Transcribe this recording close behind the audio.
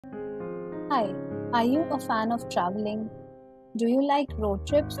Hi, are you a fan of traveling? Do you like road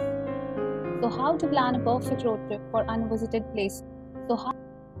trips? So, how to plan a perfect road trip for unvisited places?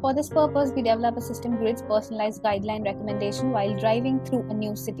 For this purpose, we develop a system GRIDS personalized guideline recommendation while driving through a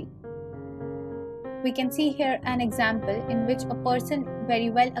new city. We can see here an example in which a person very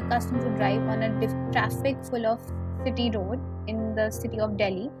well accustomed to drive on a traffic full of city road in the city of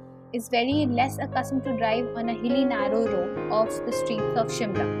Delhi is very less accustomed to drive on a hilly narrow road of the streets of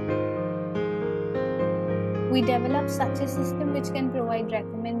Shimla. We develop such a system which can provide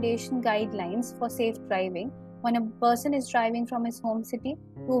recommendation guidelines for safe driving when a person is driving from his home city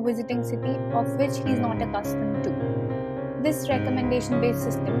to a visiting city of which he is not accustomed to. This recommendation-based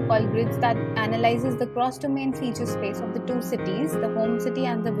system called GRIDS that analyzes the cross-domain feature space of the two cities, the home city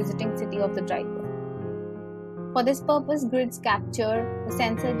and the visiting city of the driver. For this purpose, GRIDS capture the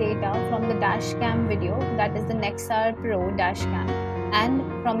sensor data from the dashcam video, that is the Nexar Pro dashcam, and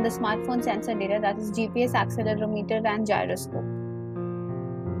from the smartphone sensor data, that is GPS accelerometer and gyroscope.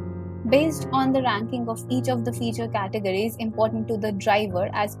 Based on the ranking of each of the feature categories important to the driver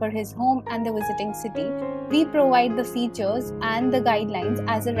as per his home and the visiting city, we provide the features and the guidelines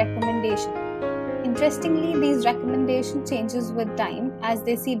as a recommendation. Interestingly, these recommendations changes with time as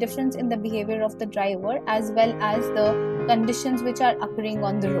they see difference in the behavior of the driver as well as the conditions which are occurring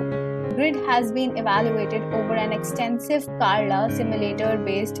on the road. GRID has been evaluated over an extensive Carla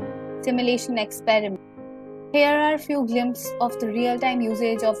simulator-based simulation experiment. Here are a few glimpses of the real-time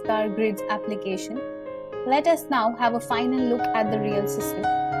usage of our GRIDS application. Let us now have a final look at the real system.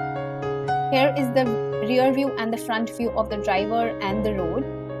 Here is the rear view and the front view of the driver and the road,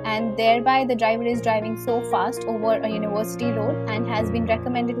 and thereby the driver is driving so fast over a university road and has been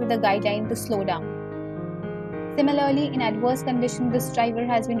recommended with a guideline to slow down. Similarly, in adverse conditions, this driver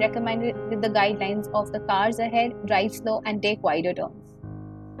has been recommended with the guidelines of the cars ahead, drive slow and take wider turns.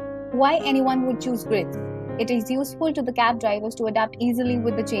 Why anyone would choose GRIDS? It is useful to the cab drivers to adapt easily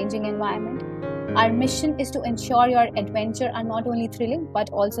with the changing environment. Our mission is to ensure your adventure are not only thrilling but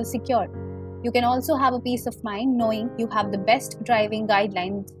also secure. You can also have a peace of mind knowing you have the best driving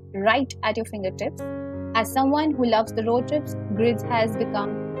guidelines right at your fingertips. As someone who loves the road trips, GRIDS has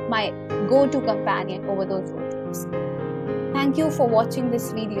become my go-to companion over those road trips. Thank you for watching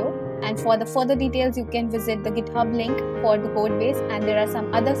this video, and for the further details you can visit the GitHub link for the code base, and there are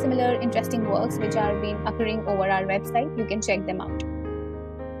some other similar interesting works which are being occurring over our website. You can check them out.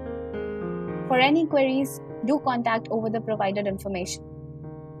 For any queries, do contact over the provided information.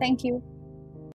 Thank you.